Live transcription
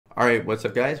Alright, what's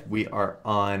up guys? We are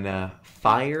on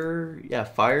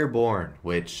FIREBORN,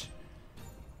 which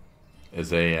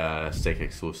is a stick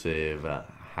exclusive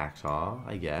hacksaw,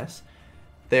 I guess.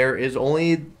 There is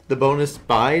only the bonus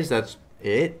buys, that's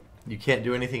it. You can't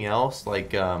do anything else,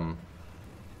 like, what's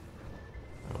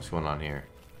going on here?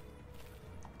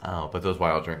 Oh, but those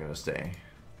wilds aren't going to stay.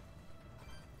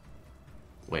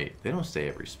 Wait, they don't stay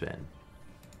every spin.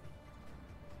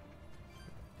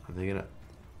 Are they gonna...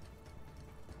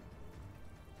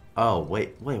 Oh,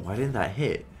 wait, why didn't that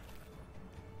hit?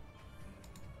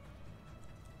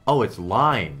 Oh, it's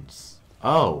lines.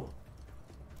 Oh.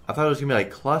 I thought it was gonna be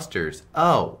like clusters.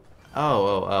 Oh,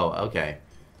 okay.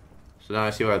 So now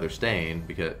I see why they're staying,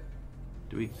 because...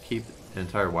 Do we keep an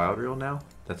entire wild reel now?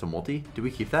 That's a multi? Do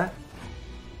we keep that?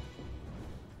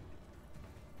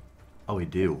 Oh, we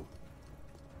do.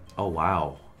 Oh,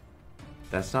 wow.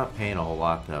 That's not paying a whole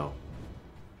lot, though.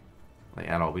 Like,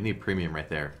 at all. We need premium right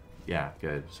there. Yeah,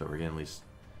 good. So we're getting at least...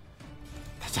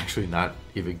 That's actually not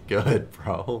even good,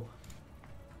 bro.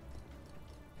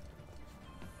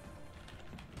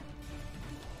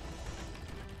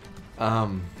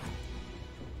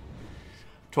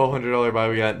 $1,200 buy,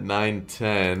 we got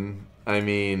 910. I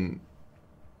mean...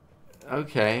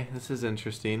 Okay, this is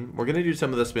interesting. We're gonna do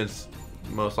some of the spins,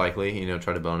 most likely, you know,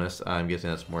 try to bonus. I'm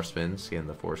guessing that's more spins, getting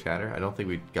the 4 scatter. I don't think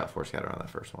we got 4 scatter on that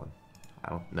first one. I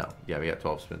don't know. Yeah, we got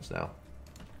 12 spins now.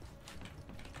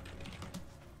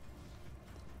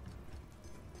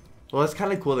 Well, it's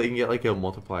kind of cool that you can get like a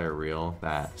multiplier reel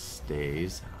that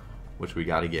stays, which we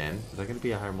got again. Is that going to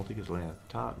be a higher multi because land at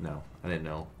the top? No, I didn't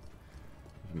know.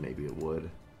 Maybe it would.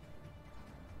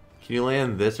 Can you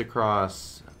land this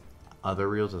across other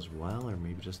reels as well, or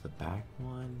maybe just the back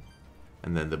one?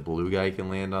 And then the blue guy can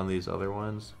land on these other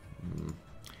ones?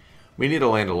 We need to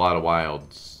land a lot of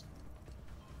wilds.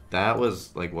 That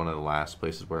was like one of the last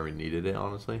places where we needed it,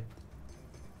 honestly.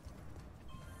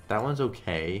 That one's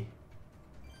okay.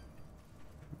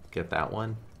 Get that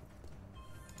one.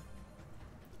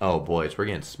 Oh, boys, we're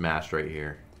getting smashed right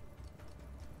here.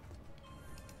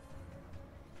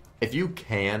 If you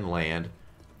can land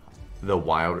the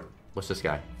wild... What's this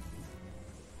guy?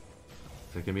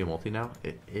 Is it going to be a multi now?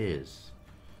 It is.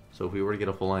 So if we were to get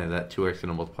a full line, that 2x going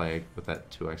to multiply with that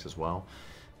 2x as well.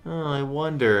 Oh, I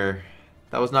wonder...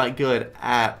 That was not good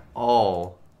at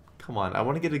all. Come on, I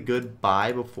want to get a good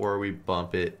buy before we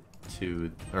bump it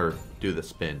to... Or do the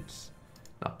spins.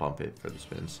 Not bump it for the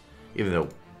spins. Even though,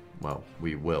 well,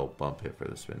 we will bump it for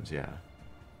the spins, yeah.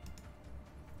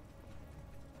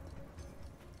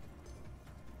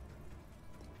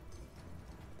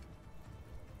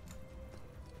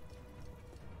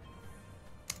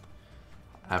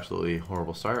 Absolutely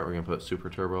horrible start. We're going to put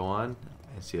Super Turbo on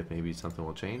and see if maybe something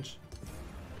will change.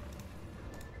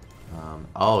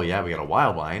 Oh, yeah, we got a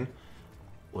wild line.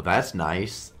 Well, that's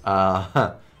nice.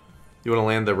 You want to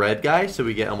land the red guy so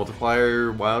we get a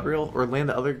multiplier wild reel? Or land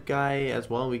the other guy as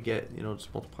well, we get, you know,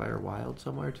 just multiplier wild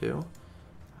somewhere too?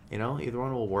 You know, either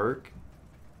one will work.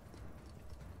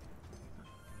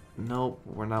 Nope,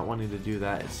 we're not wanting to do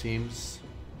that, it seems.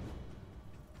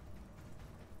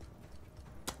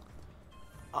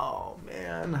 Oh,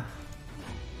 man.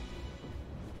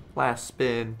 Last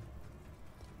spin.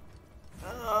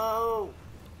 Oh.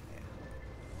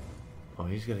 Oh,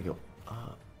 he's going to go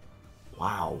up.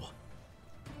 Wow.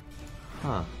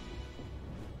 Huh.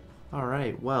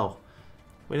 Alright, well,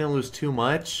 we didn't lose too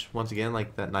much. Once again,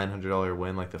 like that $900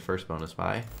 win, like the first bonus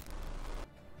buy.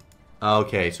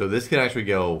 Okay, so this could actually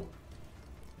go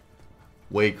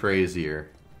way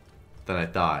crazier than I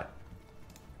thought.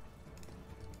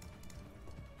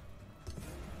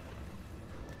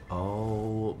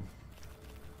 Oh.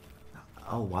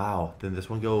 Oh, wow. Didn't this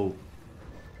one go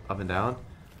up and down?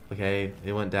 Okay,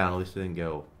 it went down. At least it didn't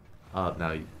go up.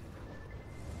 Now,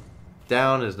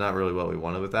 down is not really what we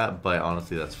wanted with that, but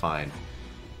honestly, that's fine.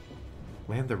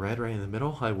 Land the red right in the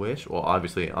middle, I wish. Well,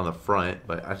 obviously on the front,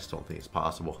 but I just don't think it's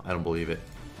possible. I don't believe it.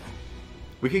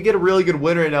 We could get a really good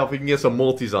win right now if we can get some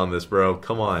multis on this, bro.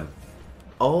 Come on.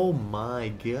 Oh my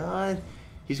god.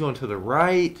 He's going to the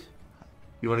right.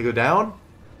 You want to go down?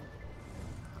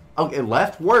 Okay,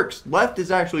 left works. Left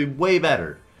is actually way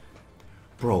better.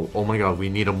 Bro, oh my god, we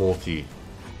need a multi.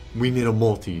 We need a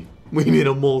multi. We need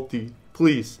a multi.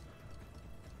 Please.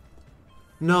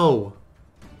 No.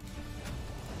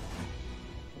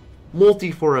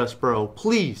 Multi for us, bro.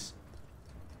 Please.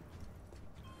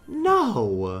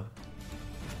 No.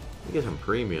 We get some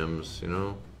premiums, you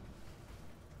know.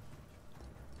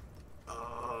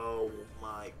 Oh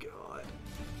my god.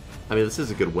 I mean, this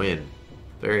is a good win.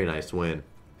 Very nice win.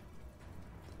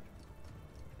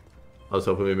 I was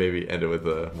hoping we maybe end it with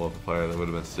a multiplier. That would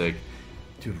have been sick.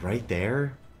 Dude, right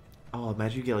there? Oh,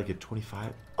 imagine you get like a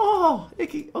 25. Oh,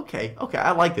 okay.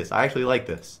 I like this. I actually like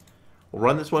this. We'll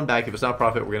run this one back. If it's not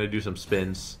profit, we're going to do some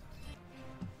spins.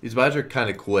 These buys are kind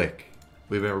of quick.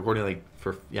 We've been recording like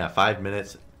for, 5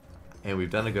 minutes. And we've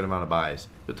done a good amount of buys.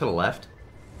 Go to the left.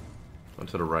 Go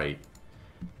to the right.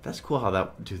 That's cool how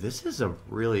that... Dude, this is an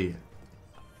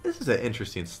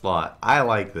interesting slot. I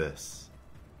like this.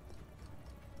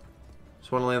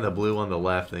 Just want to land the blue on the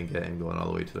left and get him going all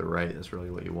the way to the right. That's really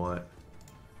what you want.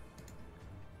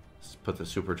 Let's put the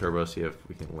super turbo, see if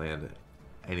we can land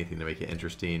anything to make it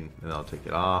interesting, and then I'll take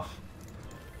it off.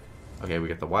 Okay, we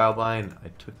got the wild line. I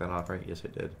took that off, right? Yes, I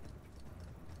did.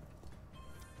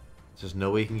 There's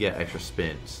no way you can get extra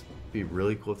spins. It'd be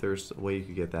really cool if there's a way you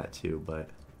could get that too, but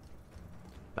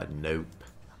nope.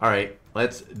 Alright,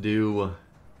 let's do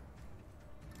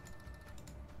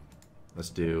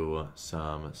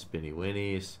some spinny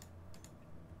winnies.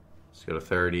 Let's go to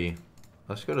 30.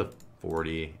 Let's go to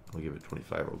 40. We'll give it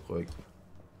 25 real quick.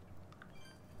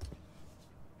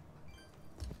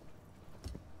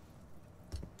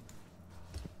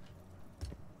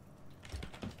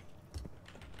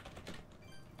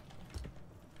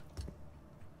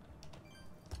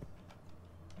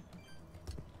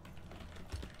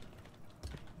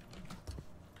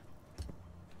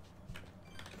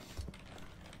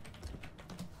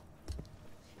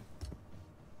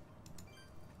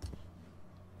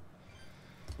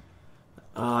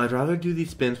 I'd rather do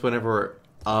these spins whenever we're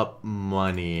up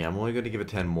money. I'm only going to give it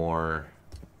 10 more.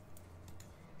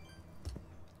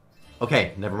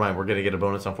 Okay, never mind. We're going to get a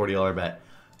bonus on $40 bet.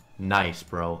 Nice,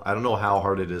 bro. I don't know how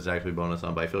hard it is to actually bonus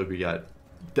on, but I feel like we got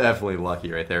definitely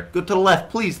lucky right there. Go to the left,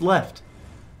 please. Left.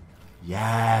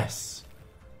 Yes.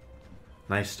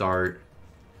 Nice start.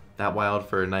 That wild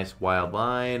for a nice wild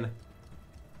line.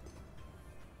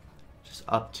 Just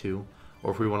up 2. Or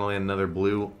if we want to land another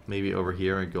blue, maybe over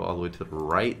here and go all the way to the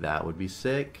right, that would be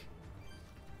sick.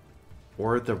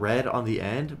 Or the red on the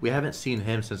end. We haven't seen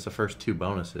him since the first 2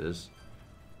 bonuses.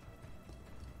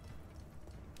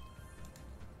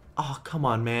 Oh, come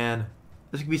on, man.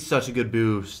 This could be such a good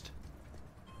boost.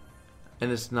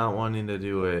 And it's not wanting to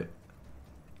do it.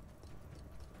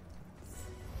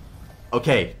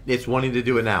 Okay, it's wanting to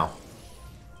do it now.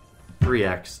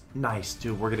 3x. Nice,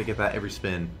 dude. We're going to get that every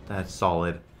spin. That's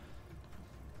solid.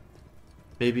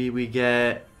 Maybe we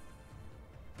get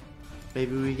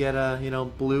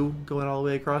blue going all the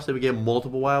way across. If we get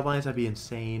multiple wild lines, that'd be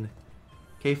insane.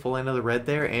 Okay, full line of the red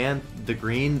there and the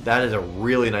green. That is a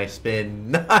really nice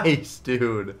spin. Nice,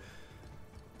 dude.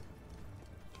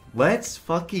 Let's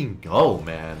fucking go,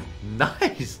 man.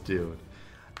 Nice, dude.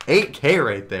 8K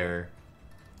right there.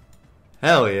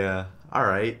 Hell yeah. All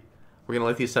right. We're going to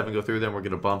let these 7 go through, then we're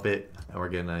going to bump it, and we're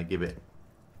going to give it,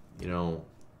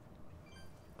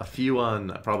 a few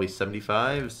on probably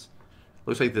 75s.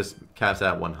 Looks like this caps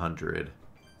at 100.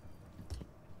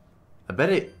 I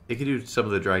bet it could do some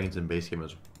of the dragons in base game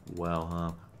as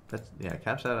well, huh?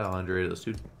 Caps out at 100. Let's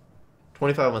do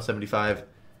 25 on 75. And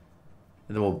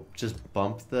then we'll just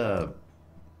bump the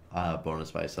bonus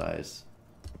by size.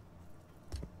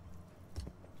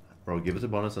 Bro, give us a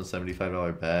bonus on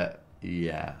 $75 bet.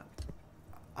 Yeah.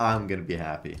 I'm going to be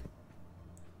happy.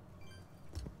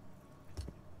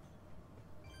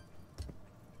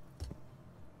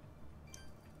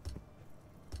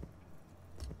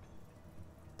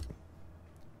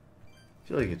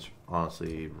 I feel like it's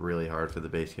honestly really hard for the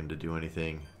base game to do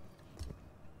anything.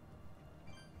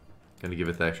 Gonna give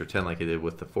it the extra 10 like I did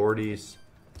with the 40s.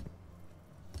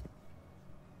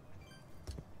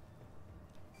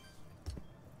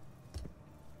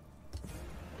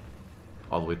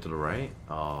 All the way to the right.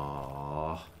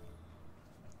 Aww.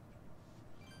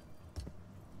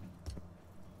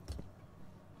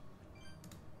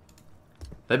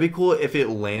 That'd be cool if it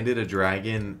landed a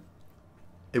dragon.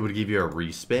 It would give you a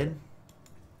respin.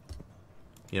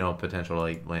 Potential to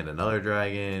like land another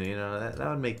dragon. That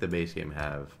would make the base game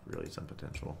have really some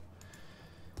potential.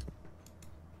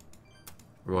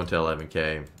 We're going to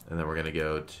 11K, and then we're going to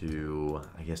go to,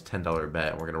 I guess, $10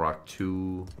 bet. And we're going to rock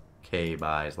 2K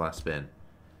buys last spin.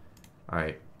 All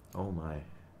right. Oh, my.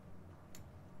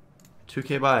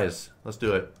 2K buys. Let's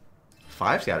do it.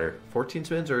 5 scatter. 14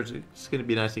 spins, or is it going to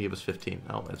be nice to give us 15?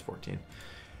 Oh, that's 14.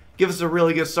 Give us a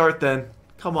really good start then.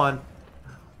 Come on.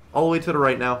 All the way to the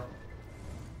right now.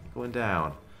 Going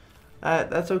down.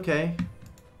 That's okay.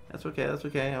 That's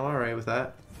okay. I'm alright with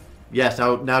that. Yes,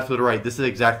 now to the right. This is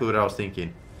exactly what I was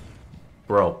thinking.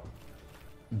 Bro.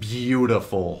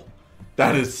 Beautiful.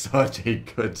 That is such a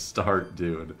good start,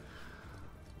 dude.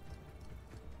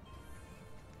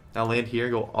 Now land here,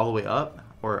 go all the way up,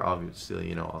 or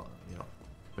obviously,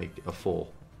 make a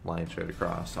full line straight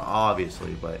across,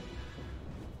 obviously, but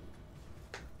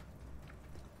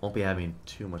won't be having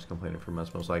too much complaining from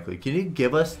us, most likely. Can you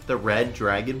give us the red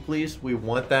dragon, please? We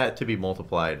want that to be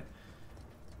multiplied.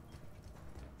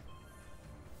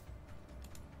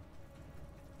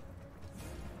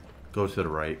 Go to the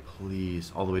right,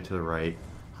 please. All the way to the right.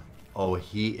 Oh,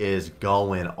 he is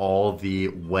going all the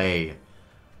way.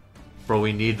 Bro,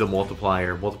 we need the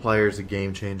multiplier. Multiplier is a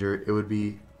game changer. It would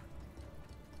be...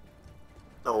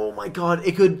 Oh my god,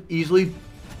 it could easily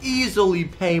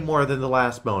pay more than the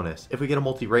last bonus if we get a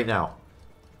multi right now.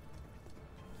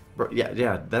 Bro,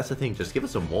 yeah, that's the thing. Just give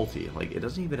us a multi. Like, it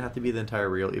doesn't even have to be the entire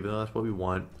reel, even though that's what we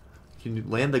want. Can you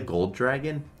land the gold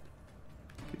dragon?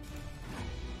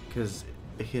 Because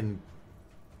it can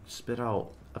spit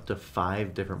out up to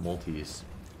 5 different multis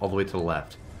all the way to the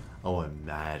left. Oh,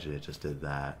 imagine it just did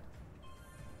that.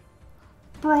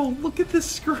 Bro, look at this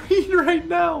screen right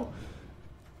now.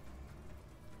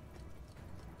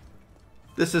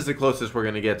 This is the closest we're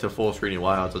going to get to full screen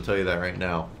wilds, I'll tell you that right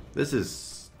now.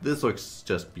 This looks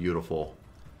just beautiful.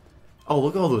 Oh,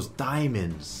 look at all those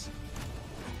diamonds.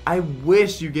 I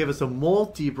wish you gave us a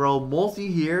multi, bro.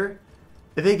 Multi here.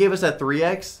 If they gave us that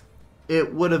 3x,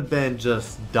 it would have been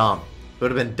just dumb. It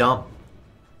would have been dumb.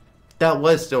 That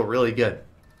was still really good.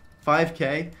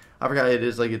 5K. I forgot it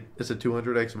is like it's a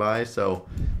 200x buy, so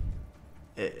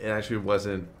it actually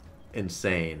wasn't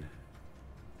insane.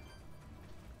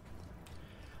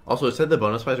 Also, it said the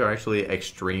bonus buys are actually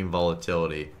extreme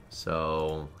volatility.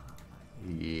 So,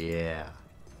 yeah.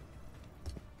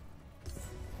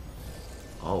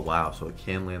 Oh, wow. So it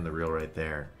can land the reel right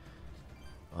there.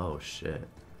 Oh, shit.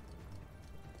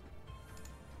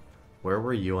 Where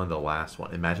were you on the last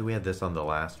one? Imagine we had this on the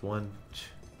last one.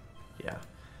 Yeah.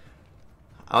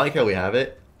 I like how we have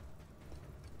it.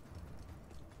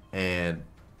 And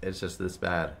it's just this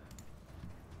bad.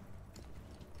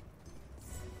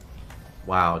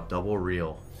 Wow, double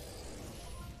reel.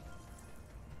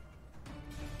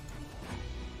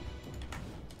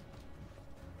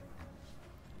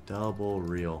 Double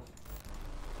reel.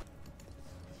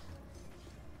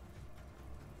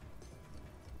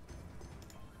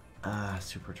 Ah,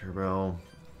 super turbo.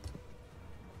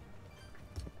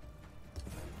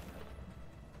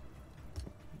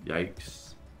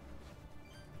 Yikes.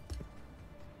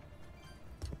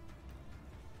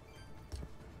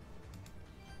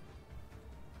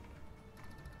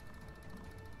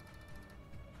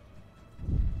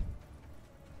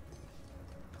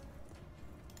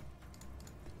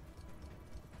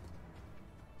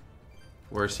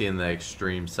 We're seeing the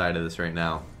extreme side of this right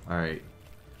now. Alright.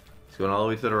 He's going all the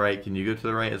way to the right. Can you go to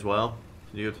the right as well?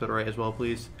 Can you go to the right as well,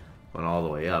 please? Going all the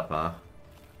way up, huh?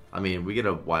 I mean, we get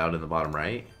a wild in the bottom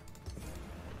right.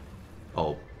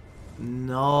 Oh.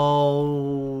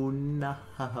 No. No.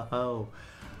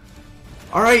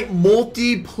 Alright,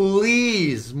 multi,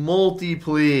 please. Multi,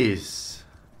 please.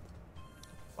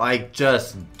 Like,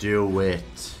 just do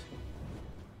it.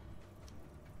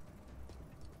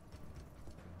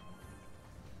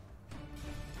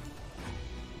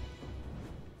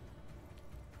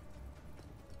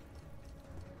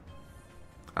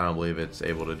 I don't believe it's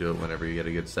able to do it whenever you get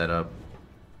a good setup.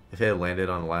 If it had landed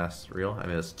on the last reel, I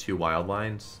mean, that's 2 wild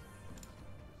lines.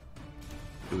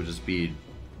 It would just be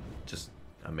just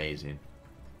amazing.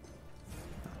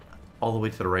 All the way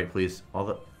to the right, please.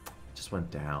 Just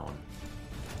went down.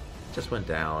 Just went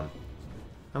down.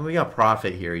 I mean, we got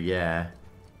profit here, yeah.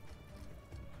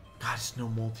 God, it's no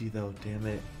multi though, damn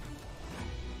it.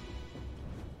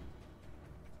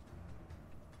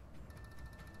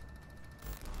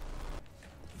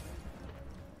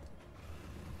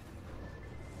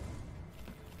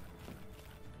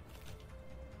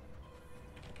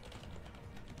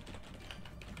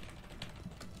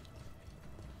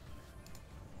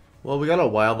 Well, we got a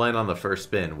wild line on the first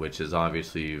spin, which is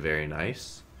obviously very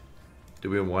nice. Do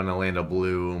we want to land a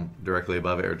blue directly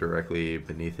above it or directly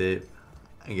beneath it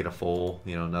and get a full,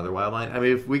 you know, another wild line? I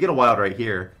mean, if we get a wild right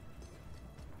here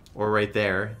or right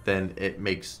there, then it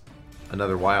makes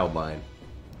another wild line.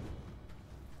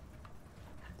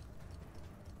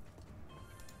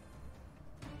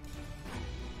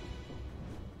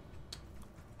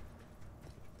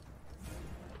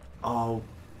 Oh.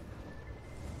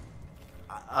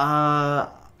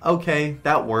 Okay,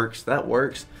 that works. That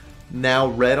works. Now,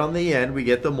 red on the end, we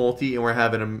get the multi, and we're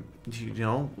having a, you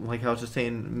know, like I was just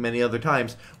saying many other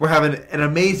times, we're having an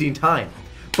amazing time.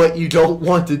 But you don't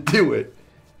want to do it.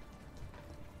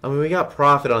 I mean, we got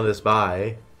profit on this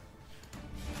buy.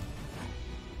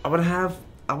 I want to have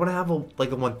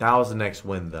like a 1000x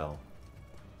win though.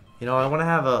 You know, I want to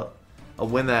have a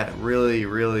win that really,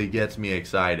 really gets me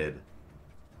excited.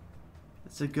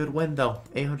 It's a good win though.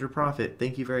 800 profit.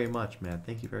 Thank you very much, man.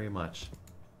 Thank you very much.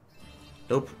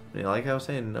 Nope. Yeah, like I was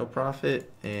saying, no profit,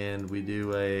 and we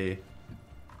do a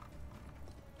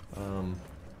to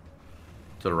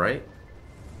the right.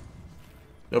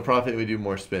 No profit. We do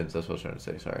more spins. That's what I was trying to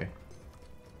say. Sorry.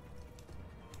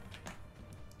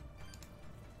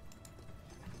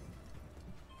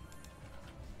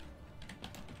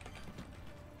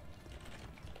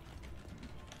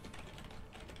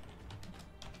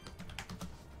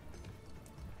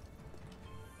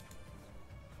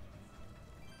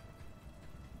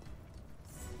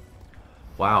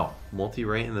 Wow, multi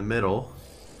right in the middle.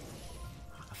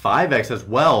 5x as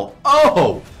well.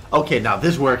 Oh! Okay, now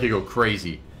this is where it could go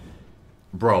crazy.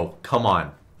 Bro, come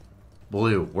on.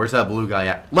 Blue. Where's that blue guy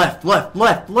at? Left, left,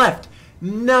 left, left.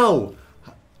 No.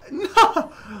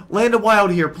 No. Land a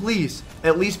wild here, please.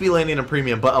 At least be landing a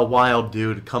premium, but a wild,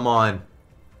 dude. Come on.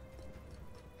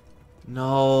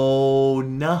 No,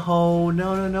 no,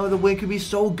 no, no, no. The win could be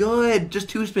so good. Just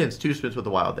 2 spins. 2 spins with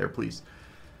the wild there, please.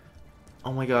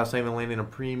 Oh my god, it's not even landing a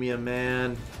premium,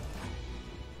 man.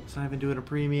 It's not even doing a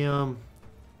premium.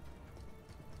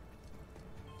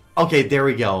 Okay, there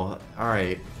we go.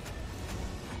 Alright.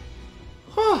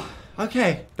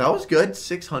 Okay, that was good.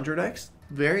 600x.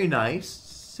 Very nice.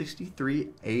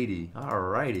 6380.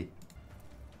 Alrighty.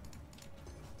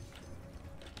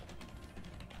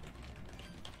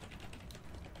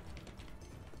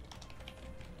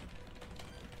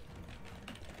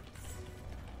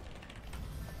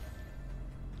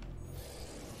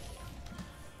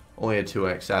 Only a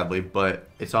 2x, sadly, but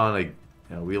it's on a, you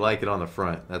know, we like it on the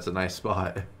front. That's a nice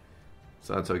spot.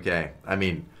 So that's okay. I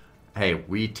mean, hey,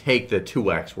 we take the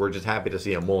 2x. We're just happy to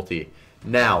see a multi.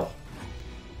 Now,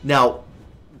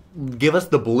 give us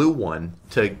the blue one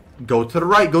to go to the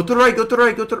right, go to the right, go to the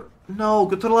right, go to the, no,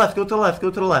 go to the left, go to the left, go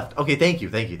to the left. Okay, thank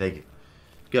you, thank you, thank you.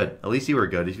 Good. At least you were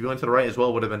good. If you went to the right as well,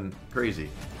 it would have been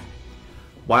crazy.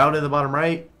 Wild in the bottom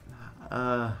right.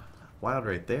 Wild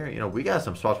right there. You know, we got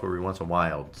some spots where we want some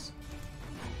wilds.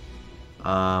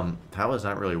 That was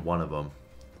not really one of them,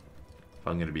 if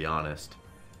I'm going to be honest.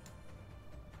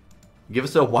 Give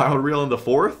us a wild reel in the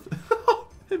 4th?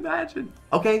 Imagine.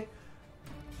 Okay.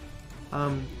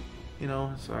 You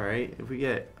know, it's alright. If we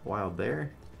get wild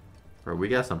there. Bro, we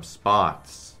got some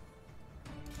spots.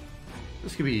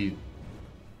 This could be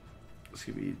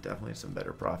definitely some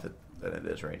better profit than it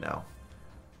is right now.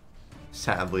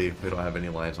 Sadly, we don't have any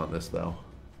lines on this, though.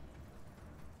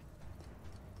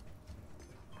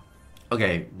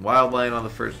 Okay, wild line on the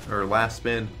first or last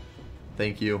spin.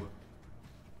 Thank you.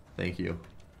 Thank you.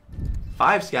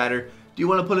 5 scatter. Do you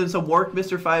want to put in some work,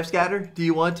 Mr. 5 scatter? Do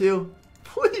you want to?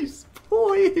 Please,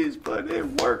 please put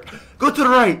in work. Go to the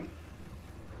right.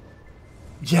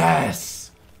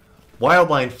 Yes. Wild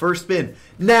line, first spin.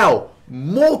 Now,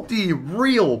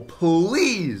 multi-reel,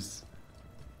 please.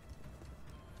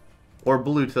 Or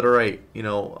blue to the right, you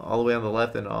know, all the way on the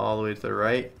left and all the way to the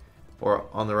right. Or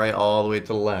on the right, all the way to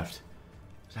the left.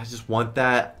 I just want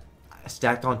that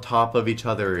stacked on top of each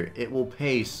other. It will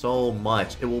pay so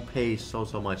much. It will pay so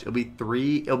much. It'll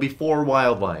be 4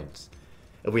 wild lines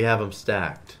if we have them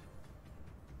stacked.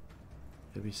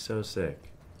 It'd be so sick.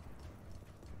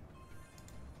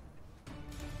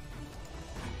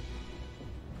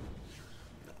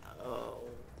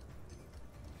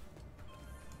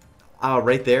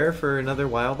 Right there for another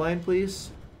wild line, please.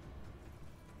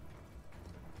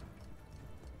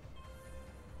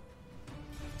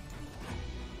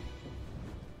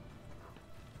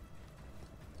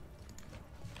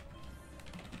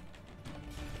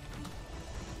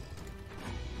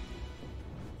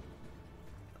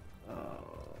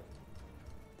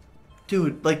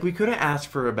 Dude, like, we could have asked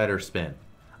for a better spin.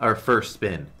 Our first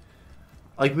spin.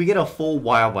 Like, we get a full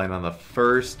wild line on the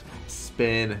first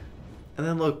spin. And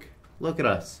then look at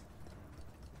us.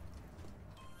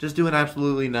 Just doing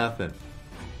absolutely nothing.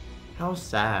 How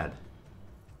sad.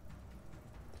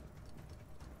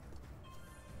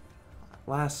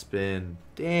 Last spin.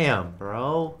 Damn,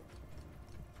 bro.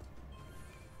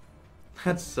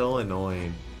 That's so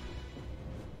annoying.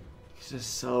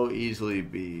 Just so easily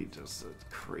be just a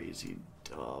crazy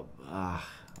dub.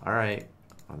 Alright.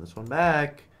 On this one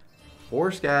back.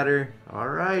 4 scatter.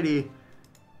 Alrighty.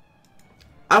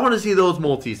 I want to see those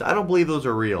multis. I don't believe those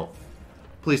are real.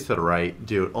 Please to the right.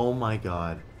 Dude, oh my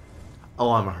god.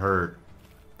 Oh, I'm hurt.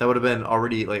 That would have been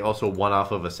already, like, also one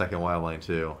off of a second wild line,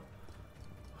 too.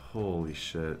 Holy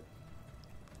shit.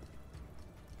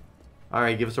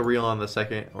 Alright, give us a reel on the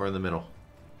second or in the middle.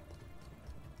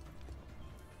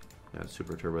 Yeah,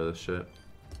 super turbo this shit.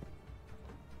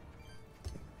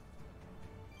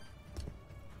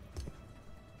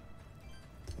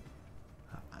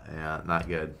 Yeah, Not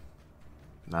good.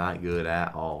 Not good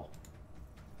at all.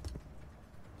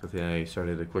 Good thing I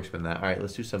started to quick spin that. Alright,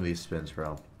 let's do some of these spins,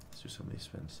 bro. Let's do some of these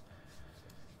spins.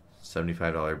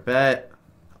 $75 bet.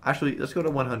 Actually, let's go to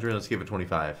 100. Let's give it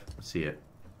 25. Let's see it.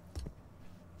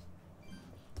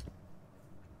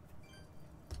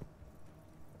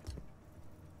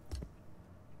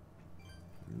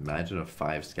 Imagine a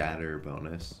 5 scatter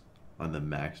bonus on the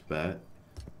max bet.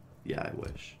 Yeah, I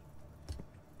wish.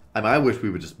 I mean, I wish we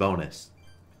would just bonus.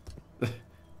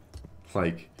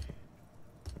 Like,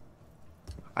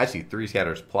 I see 3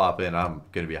 scatters plop in. I'm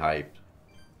gonna be hyped.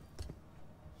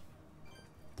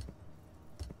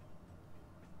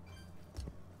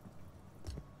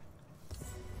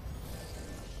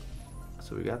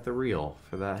 So we got the reel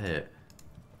for that hit.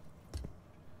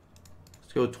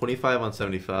 Let's go 25 on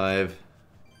 75.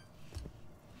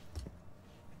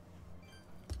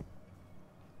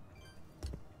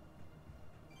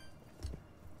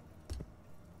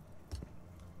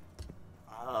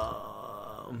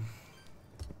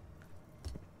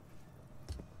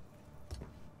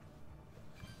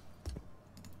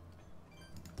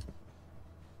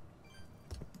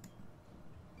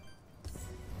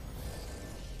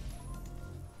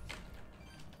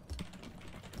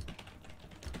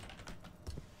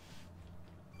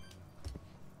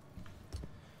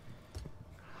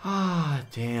 Ah,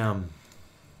 damn.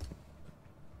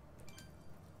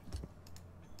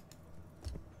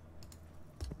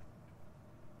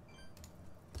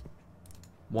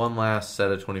 One last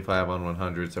set of 25 on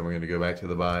 100, so we're going to go back to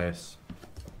the bias.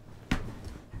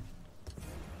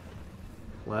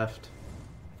 Left.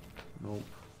 Nope.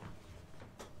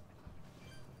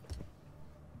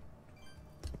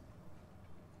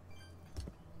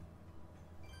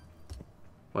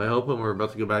 Well, I hope when we're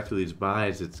about to go back to these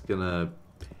buys, it's going to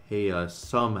pay us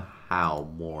somehow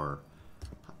more.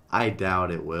 I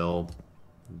doubt it will,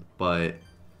 but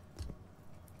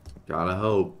gotta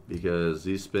hope, because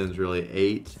these spins really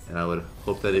ate, and I would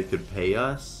hope that it could pay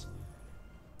us.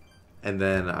 And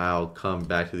then I'll come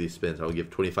back to these spins. I'll give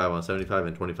 25 on 75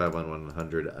 and 25 on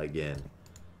 100 again.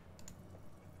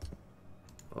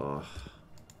 Oh.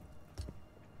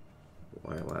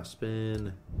 Alright, last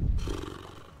spin.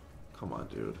 Come on,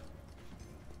 dude.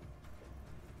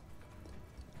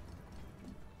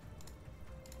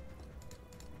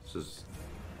 This is...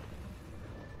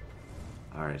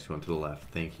 Alright, it's going to the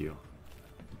left. Thank you.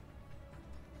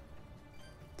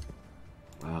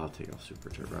 Wow, I'll take off Super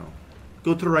Turbo.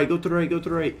 Go to the right, go to the right, go to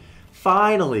the right.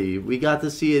 Finally, we got to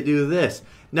see it do this.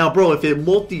 Now, bro, if it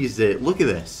multis it, look at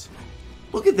this.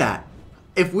 Look at that.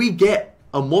 If we get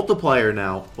a multiplier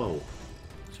now... Whoa.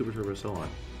 Super Turbo so on.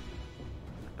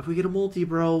 If we get a multi,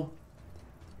 bro,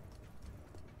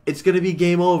 it's going to be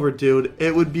game over, dude.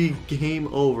 It would be game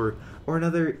over. Or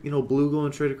another, you know, blue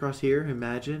going straight across here.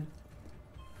 Imagine.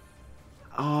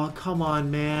 Oh, come on,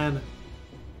 man.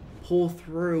 Pull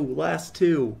through. Last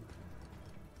two.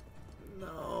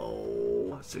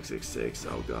 No. 666.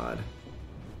 Oh, God.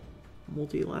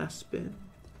 Multi last spin.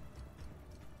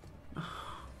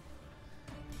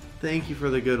 Thank you for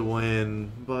the good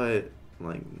win, but,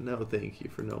 like, no thank you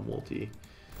for no multi.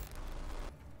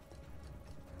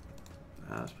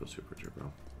 Let's put Super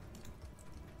Turbo.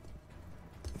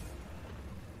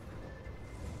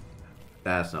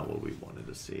 That's not what we wanted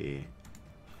to see.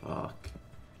 Fuck.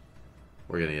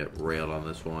 We're gonna get railed on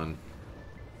this one.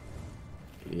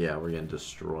 Yeah, we're getting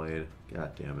destroyed.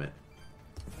 God damn it.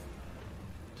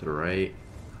 To the right.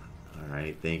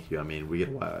 Alright, thank you. I mean, we get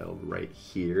wild right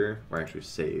here. We're actually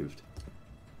saved.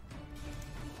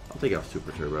 I'll take off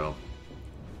Super Turbo.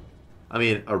 I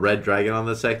mean, a red dragon on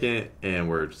the second, and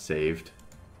we're saved.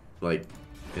 Like,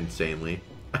 insanely.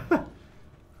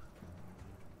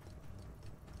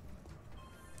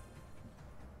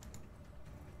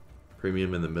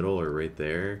 Premium in the middle or right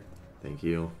there. Thank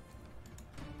you.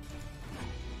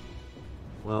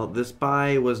 Well, this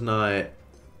buy was not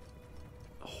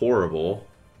horrible.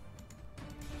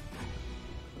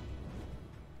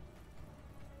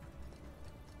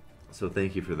 So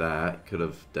thank you for that. Could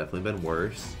have definitely been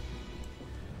worse.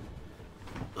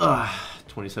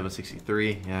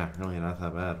 2763. Yeah, really not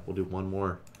that bad. We'll do one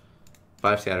more.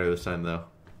 5 scatter this time, though.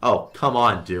 Oh, come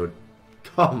on, dude.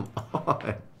 Come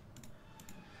on.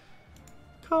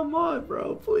 Come on,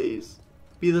 bro, please.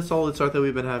 Be the solid start that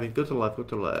we've been having. Go to the left, go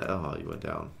to the left. Oh, you went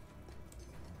down.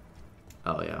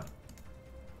 Oh, yeah.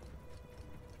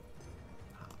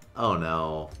 Oh,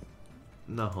 no.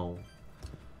 No.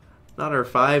 Not our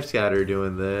 5 scatter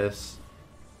doing this.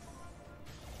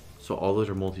 So all those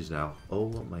are multis now. Oh,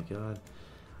 my God.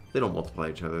 They don't multiply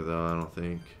each other, though, I don't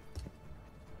think.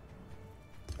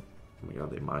 Oh, my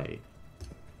God, they might.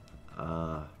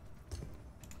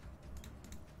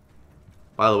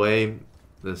 By the way,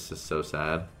 this is so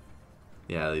sad.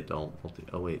 Yeah, they don't.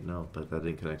 Oh wait, no, but that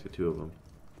didn't connect to two of them.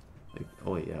 Like,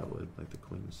 oh wait, yeah, it would. Like the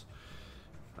queens.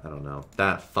 I don't know.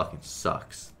 That fucking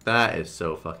sucks. That is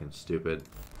so fucking stupid.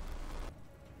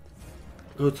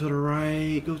 Go to the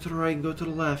right. Go to the right and go to the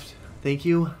left. Thank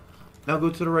you. Now go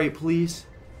to the right, please.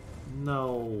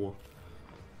 No.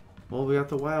 Well, we got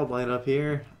the wild line up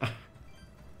here.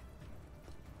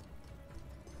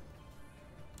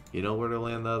 You know where to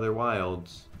land the other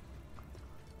wilds.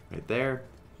 Right there.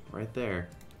 Right there.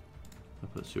 I'll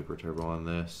put super turbo on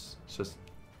this. It's just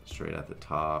straight at the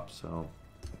top, so.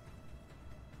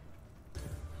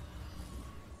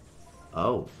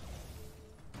 Oh.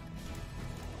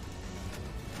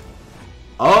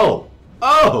 Oh!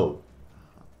 Oh!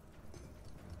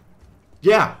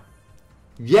 Yeah.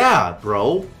 Yeah,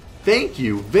 bro. Thank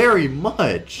you very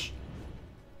much.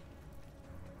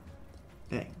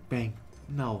 Bang, bang.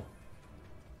 No.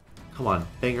 Come on.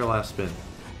 Bang your last spin.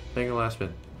 Bang your last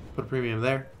spin. Put a premium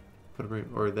there. Put a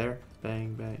premium, or there.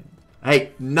 Bang, bang.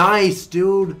 Hey, nice,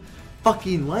 dude.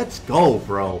 Fucking let's go,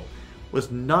 bro.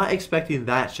 Was not expecting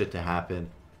that shit to happen.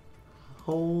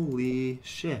 Holy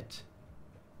shit.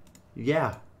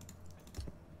 Yeah.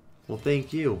 Well,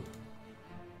 thank you.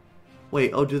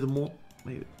 Wait, oh, do the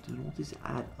multis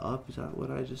add up? Is that what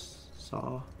I just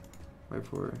saw right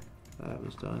before that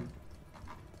was done?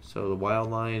 So the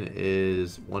wild line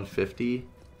is 150.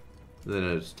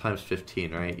 Then it's times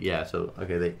 15, right? Yeah, so,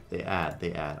 okay, they add.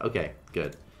 Okay,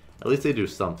 good. At least they do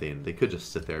something. They could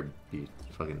just sit there and be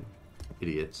fucking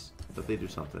idiots. But they do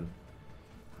something.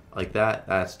 Like that,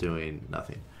 that's doing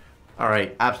nothing.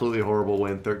 Alright, absolutely horrible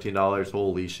win. $13.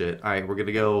 Holy shit. Alright, we're going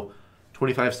to go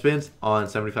 25 spins on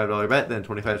 $75 bet, then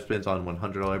 25 spins on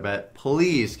 $100 bet.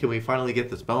 Please, can we finally get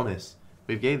this bonus?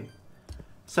 We've gained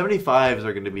 75s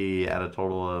are going to be at a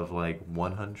total of like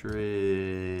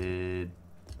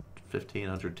 115,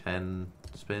 110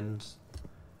 spins,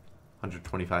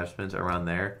 125 spins, around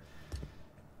there.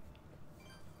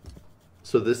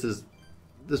 So this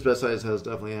bet size has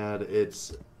definitely had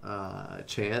its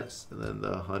chance, and then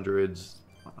the hundreds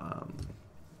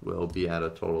will be at a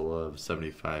total of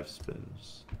 75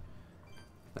 spins.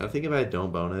 And I think if I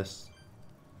don't bonus,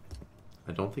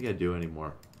 I don't think I do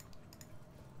anymore.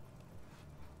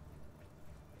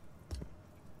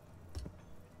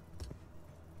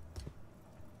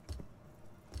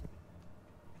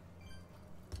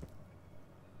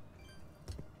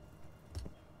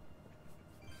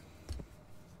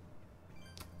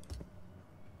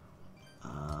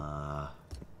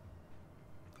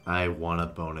 I want a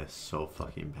bonus so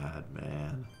fucking bad,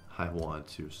 man. I want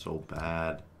to so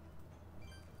bad.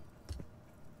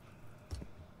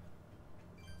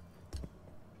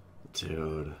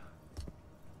 Dude.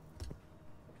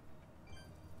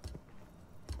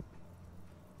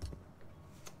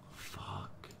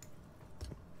 Fuck.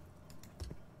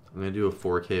 I'm gonna do a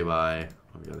 4K buy.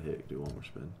 Oh, we gotta do one more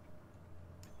spin.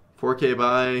 4K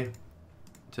buy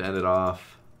to end it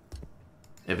off.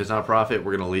 If it's not a profit,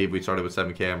 we're going to leave. We started with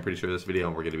 7K, I'm pretty sure, this video,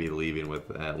 and we're going to be leaving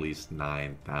with at least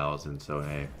 9,000. So,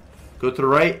 hey, go to the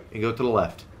right and go to the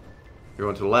left. You're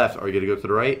going to the left. Are you going to go to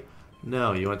the right?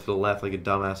 No, you went to the left like a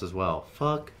dumbass as well.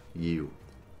 Fuck you.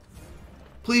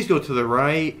 Please go to the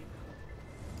right.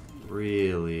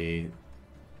 Really?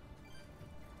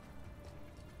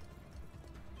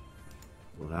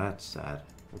 Well, that's sad.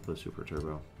 We'll put super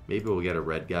turbo. Maybe we'll get a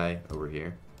red guy over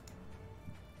here.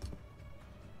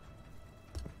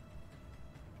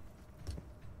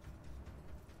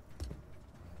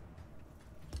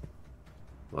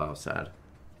 Wow, sad.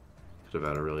 Could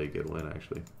have had a really good win,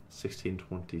 actually.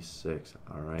 1626.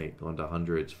 Alright, going to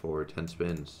hundreds for 10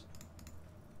 spins.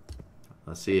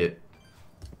 Let's see it.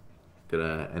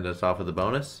 Gonna end us off with a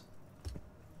bonus.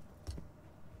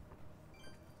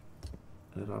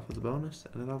 End it off with a bonus.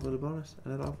 End it off with a bonus.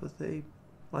 End it off with a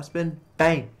last spin.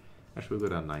 Bang! Actually, we'll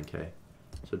go down 9K.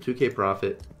 So 2K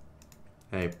profit.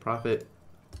 Hey, profit.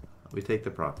 We take the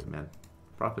profit, man.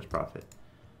 Profit's profit.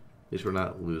 At least we're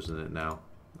not losing it now.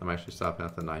 I'm actually stopping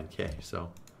at the 9K, so.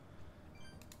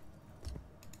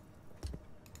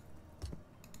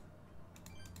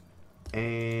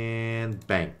 And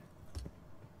bang.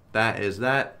 That is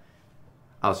that.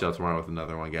 I'll see y'all tomorrow with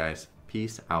another one, guys.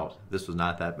 Peace out. This was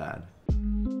not that bad.